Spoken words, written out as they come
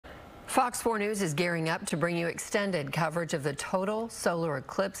Fox 4 News is gearing up to bring you extended coverage of the total solar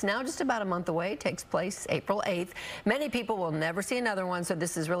eclipse. Now just about a month away. It takes place April 8th. Many people will never see another one, so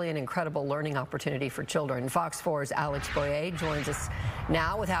this is really an incredible learning opportunity for children. Fox 4's Alex Boyer joins us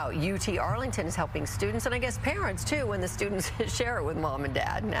now with how UT Arlington is helping students, and I guess parents too, when the students share it with mom and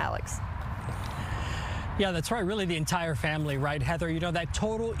dad. And Alex. Yeah, that's right. Really the entire family, right, Heather? You know, that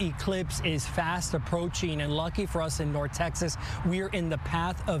total eclipse is fast approaching, and lucky for us in North Texas, we're in the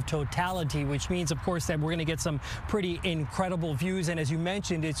path of totality, which means, of course, that we're going to get some pretty incredible views. And as you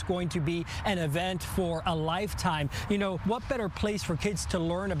mentioned, it's going to be an event for a lifetime. You know, what better place for kids to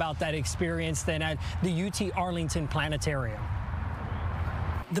learn about that experience than at the UT Arlington Planetarium?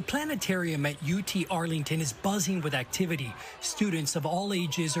 The planetarium at UT Arlington is buzzing with activity. Students of all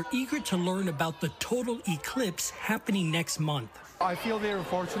ages are eager to learn about the total eclipse happening next month. I feel very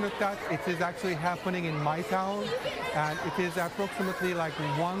fortunate that it is actually happening in my town, and it is approximately like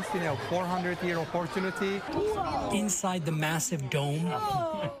once in a 400-year opportunity. Inside the massive dome,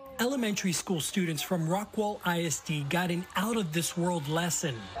 elementary school students from Rockwall ISD got an out-of-this-world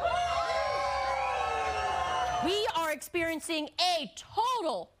lesson. We are experiencing a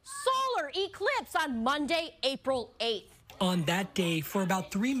total solar eclipse on Monday, April 8th. On that day, for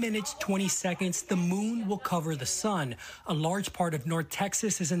about 3 minutes, 20 seconds, the moon will cover the sun. A large part of North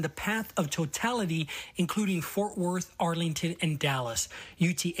Texas is in the path of totality, including Fort Worth, Arlington, and Dallas.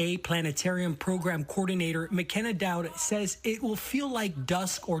 UTA Planetarium Program Coordinator McKenna Dowd says it will feel like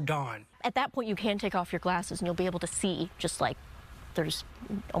dusk or dawn. At that point, you can take off your glasses and you'll be able to see, just like there's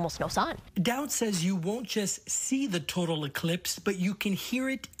almost no sun. Dowd says you won't just see the total eclipse, but you can hear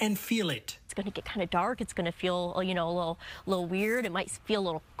it and feel it. It's going to get kind of dark. It's going to feel, you know, a little weird. It might feel a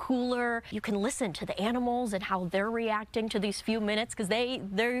little cooler. You can listen to the animals and how they're reacting to these few minutes, because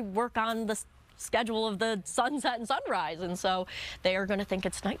they work on the schedule of the sunset and sunrise, and so they are going to think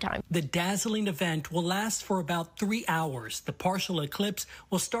it's nighttime. The dazzling event will last for about 3 hours. The partial eclipse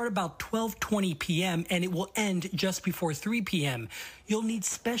will start about 12:20 p.m. and it will end just before 3 p.m. You'll need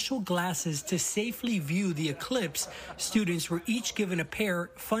special glasses to safely view the eclipse. Students were each given a pair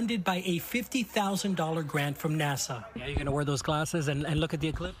funded by a $50,000 grant from NASA. Yeah, you're going to wear those glasses and look at the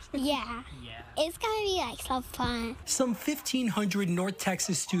eclipse? Yeah. It's going to be like so fun. Some 1,500 North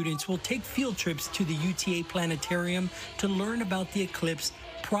Texas students will take field trips to the UTA Planetarium to learn about the eclipse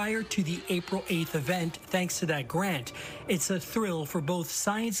prior to the April 8th event, thanks to that grant. It's a thrill for both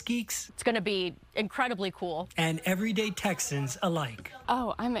science geeks. It's going to be incredibly cool. And everyday Texans alike.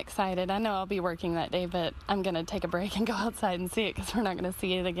 Oh, I'm excited. I know I'll be working that day, but I'm going to take a break and go outside and see it because we're not going to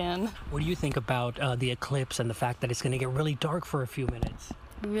see it again. What do you think about the eclipse and the fact that it's going to get really dark for a few minutes?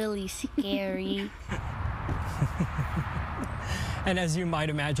 Really scary. And as you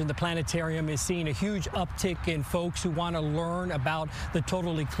might imagine, the planetarium is seeing a huge uptick in folks who want to learn about the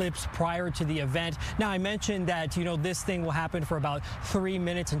total eclipse prior to the event. Now, I mentioned that, you know, this thing will happen for about 3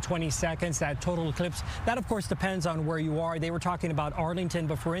 minutes and 20 seconds, that total eclipse. That, of course, depends on where you are. They were talking about Arlington,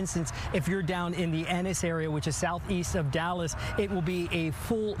 but for instance, if you're down in the Ennis area, which is southeast of Dallas, it will be a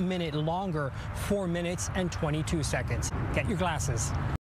full minute longer, 4 minutes and 22 seconds. Get your glasses.